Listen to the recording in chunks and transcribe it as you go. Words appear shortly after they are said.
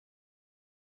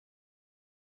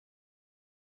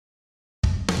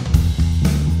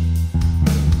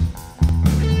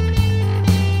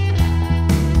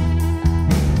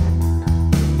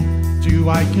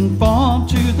I conform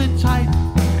to the type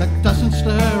that doesn't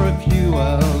stir a few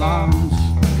alarms?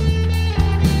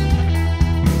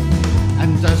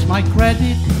 And does my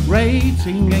credit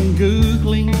rating and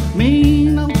Googling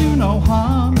mean I'll do no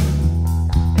harm?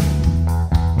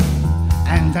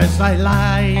 And as I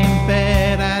lie in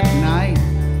bed at night,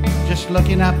 just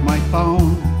looking at my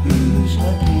phone, who's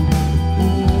looking?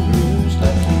 Who's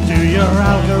looking? Do your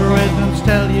algorithms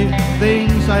tell you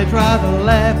things I'd rather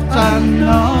left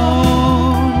unknown?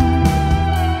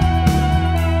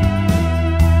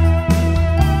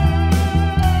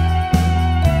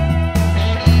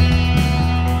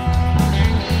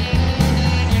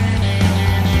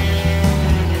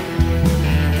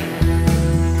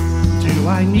 Do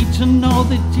I need to know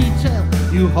the detail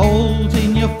you hold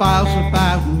in your files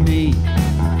about me?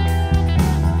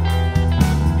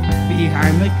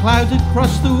 Behind the clouds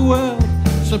across the world,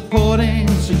 supporting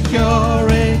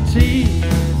security.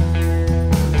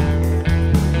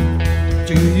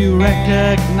 Do you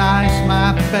recognize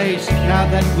my face now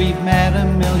that we've met a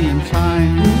million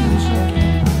times?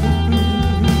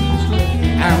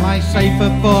 Am I safer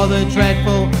for the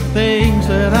dreadful things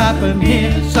that happen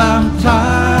here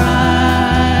sometimes?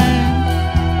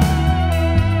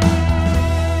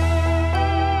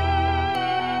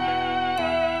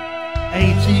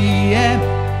 ATM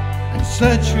and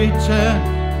search return,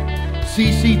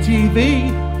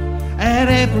 CCTV at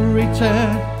every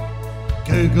turn.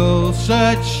 Google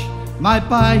search, my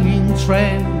buying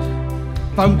trend,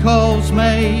 phone calls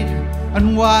made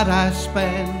and what I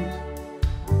spend.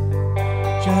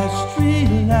 Just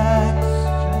relax,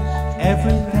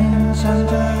 everything's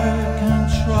under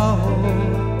control.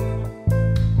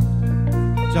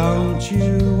 Don't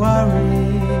you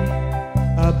worry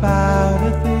about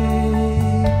a thing.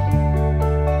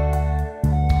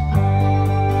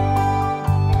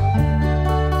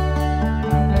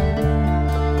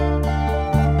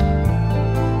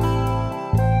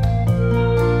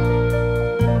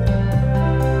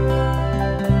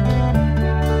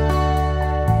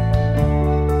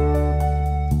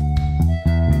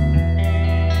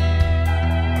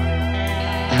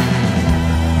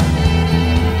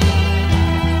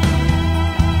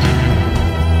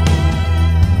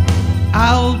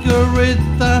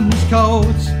 Algorithms,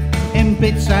 codes in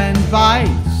bits and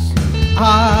bytes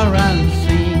are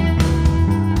unseen.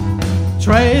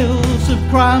 Trails of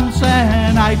crumbs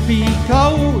and IP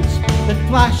codes that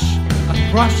flash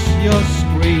across your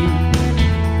screen.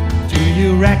 Do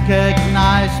you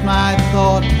recognize my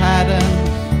thought patterns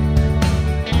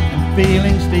and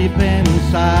feelings deep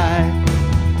inside?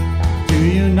 Do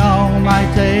you know my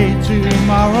day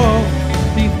tomorrow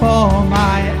before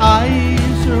my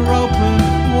eyes are open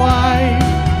wide?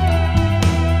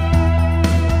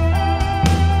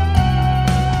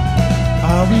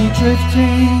 Are we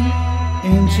drifting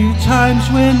into times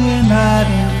when we're not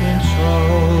in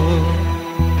control?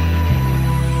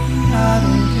 Not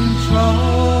in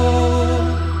control.